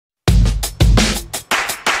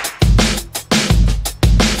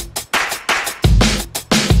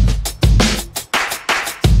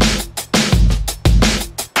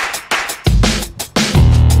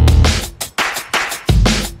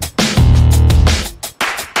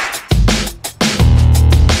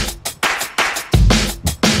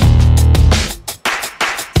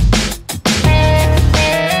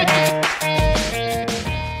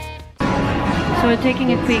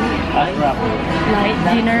taking a quick light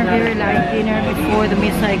dinner, very light dinner before the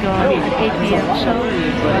Miss Saigon at 8 p.m. show.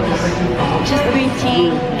 Just green tea,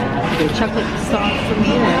 chocolate sauce for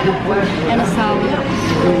me, and a salad.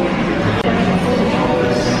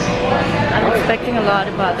 I'm expecting a lot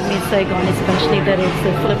about the Miss Saigon, especially that it's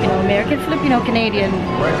a Filipino-American, Filipino-Canadian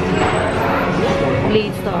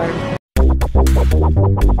lead star.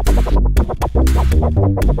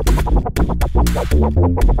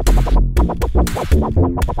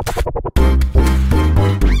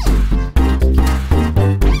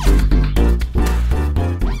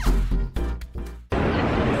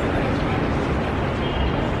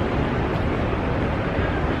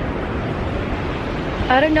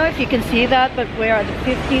 I don't know if you can see that, but we're at the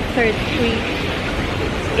 53rd Street.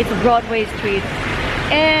 It's a Broadway street.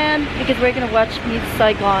 And because we're gonna watch Miss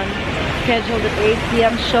Saigon, scheduled at 8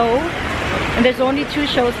 p.m. show. And there's only 2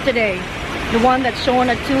 shows today. The one that's shown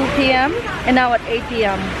at 2 p.m. and now at 8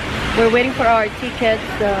 p.m. We're waiting for our tickets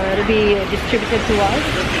to be distributed to us.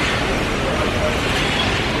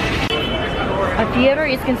 A theater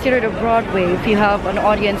is considered a Broadway if you have an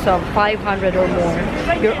audience of 500 or more.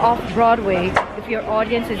 You're off Broadway if your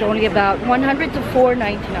audience is only about 100 to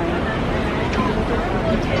 499.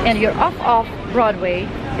 And you're off Broadway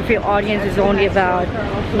if your audience is only about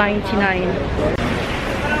 99.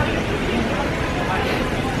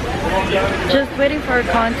 Just waiting for a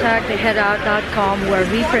contact at headout.com where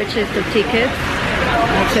we purchase the tickets.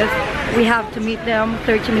 We have to meet them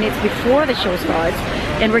 30 minutes before the show starts.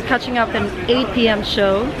 And we're catching up an 8 p.m.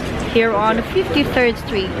 show here on 53rd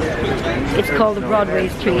Street. It's called the Broadway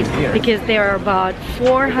Street because there are about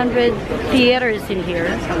 400 theaters in here.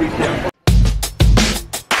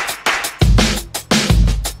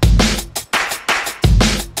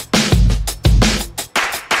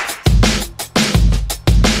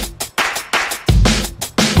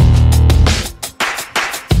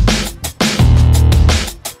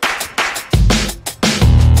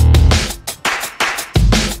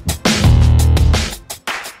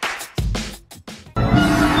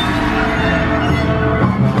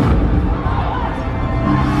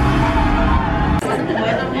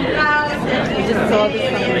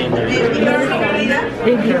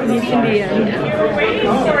 They beat me in the end.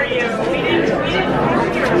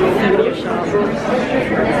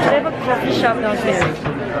 They have a coffee shop downstairs.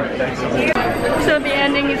 So the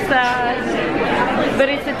ending is sad, but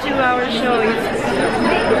it's a 2-hour show.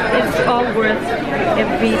 It's all worth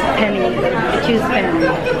every penny. It's just penny.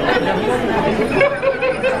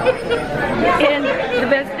 And the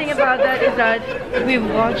best thing about that is that we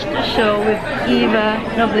watched the show with Eva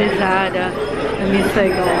Noblezada, the Miss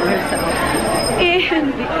Saigon herself.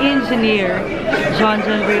 And the engineer, Jon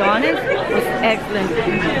Jon Briones, was excellent.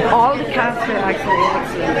 All the cast are actually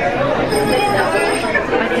excellent.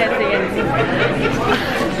 I can't say anything.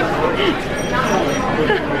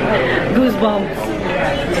 Goosebumps.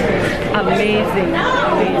 Amazing.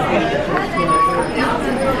 Amazing.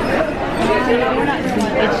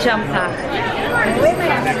 It's jam-packed.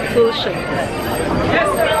 Full show.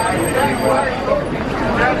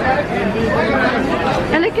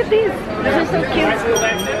 And look at these. These are so cute.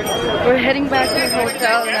 We're heading back to the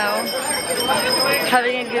hotel now.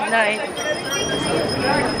 Having a good night.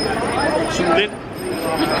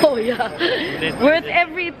 Oh yeah. Worth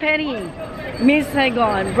every penny. Miss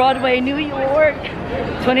Saigon, Broadway, New York.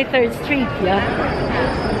 23rd Street, yeah.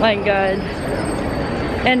 My God.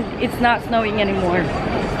 And it's not snowing anymore.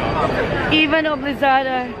 Eva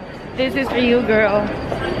Noblezada, this is for you, girl.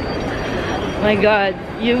 My God,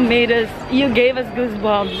 you gave us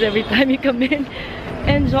goosebumps every time you come in.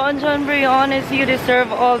 And Jon Jon Briones, you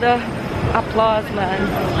deserve all the applause, man.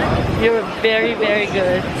 You're very, very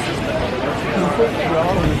good.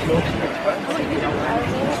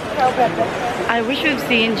 I wish we've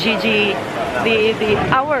seen Gigi,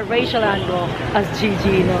 our racial angle as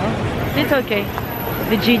Gigi, no? It's okay.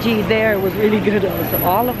 The Gigi there was really good also.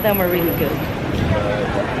 All of them are really good.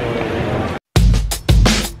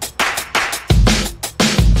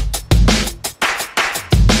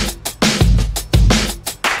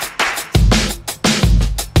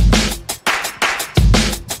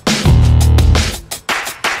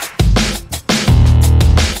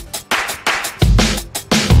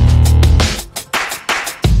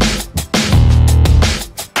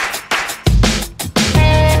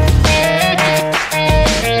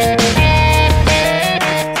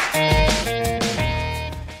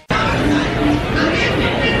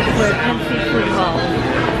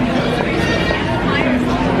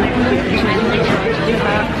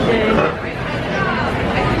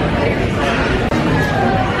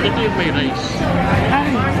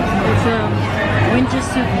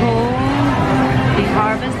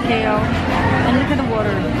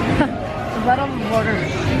 bottle of water.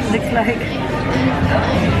 Looks like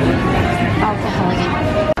alcohol.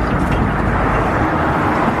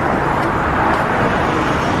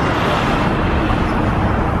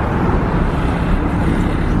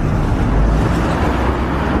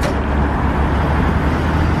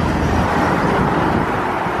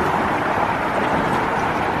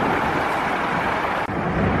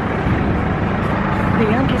 The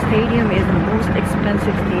stadium is the most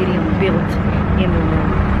expensive stadium built in the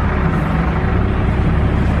world.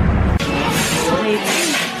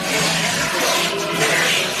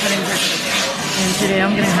 And today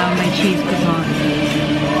I'm gonna have my cheese croissant.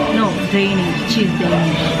 No, Danish, cheese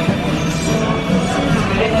Danish.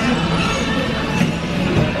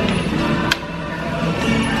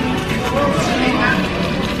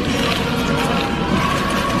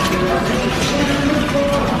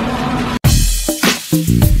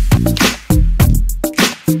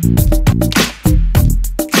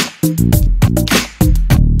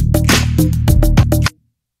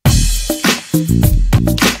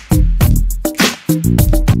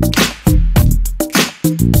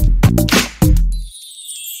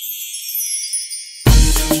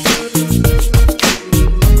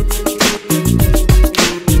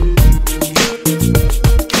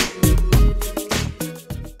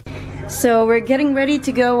 So we're getting ready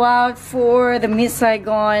to go out for the Miss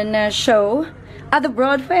Saigon show at the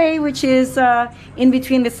Broadway, which is in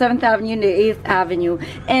between the 7th Avenue and the 8th Avenue,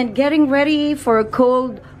 and getting ready for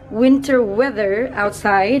cold winter weather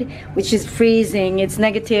outside, which is freezing. It's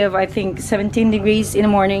negative, I think, 17 degrees in the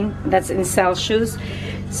morning. That's in Celsius.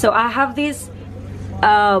 So I have these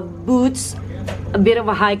boots, a bit of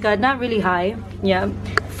a high cut, not really high, yeah,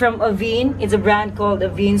 from Avene. It's a brand called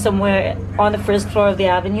Avene, somewhere on the first floor of the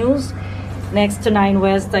avenues, next to 9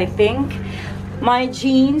 West, I think. My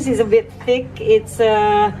jeans is a bit thick. It's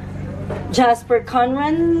Jasper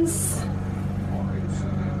Conran's.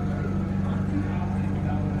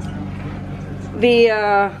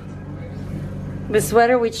 The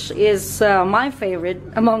sweater, which is my favorite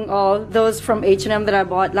among all those from H&M that I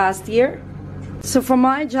bought last year. So for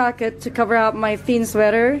my jacket, to cover up my thin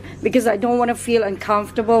sweater, because I don't want to feel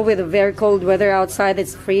uncomfortable with the very cold weather outside.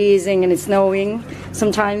 It's freezing and it's snowing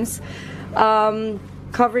sometimes.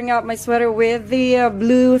 Covering up my sweater with the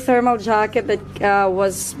blue thermal jacket that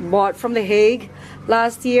was bought from The Hague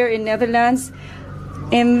last year in Netherlands.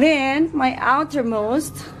 And then my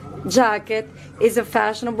outermost jacket is a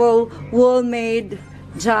fashionable wool-made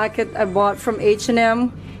jacket I bought from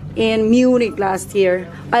H&M in Munich last year.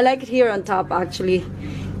 I like it here on top, actually.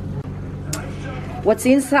 What's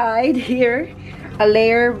inside here, a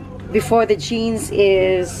layer before the jeans,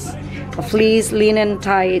 is a fleece linen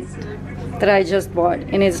tight that I just bought,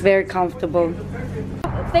 and it's very comfortable.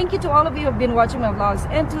 Thank you to all of you who have been watching my vlogs,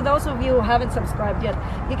 and to those of you who haven't subscribed yet,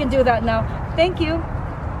 you can do that now. Thank you.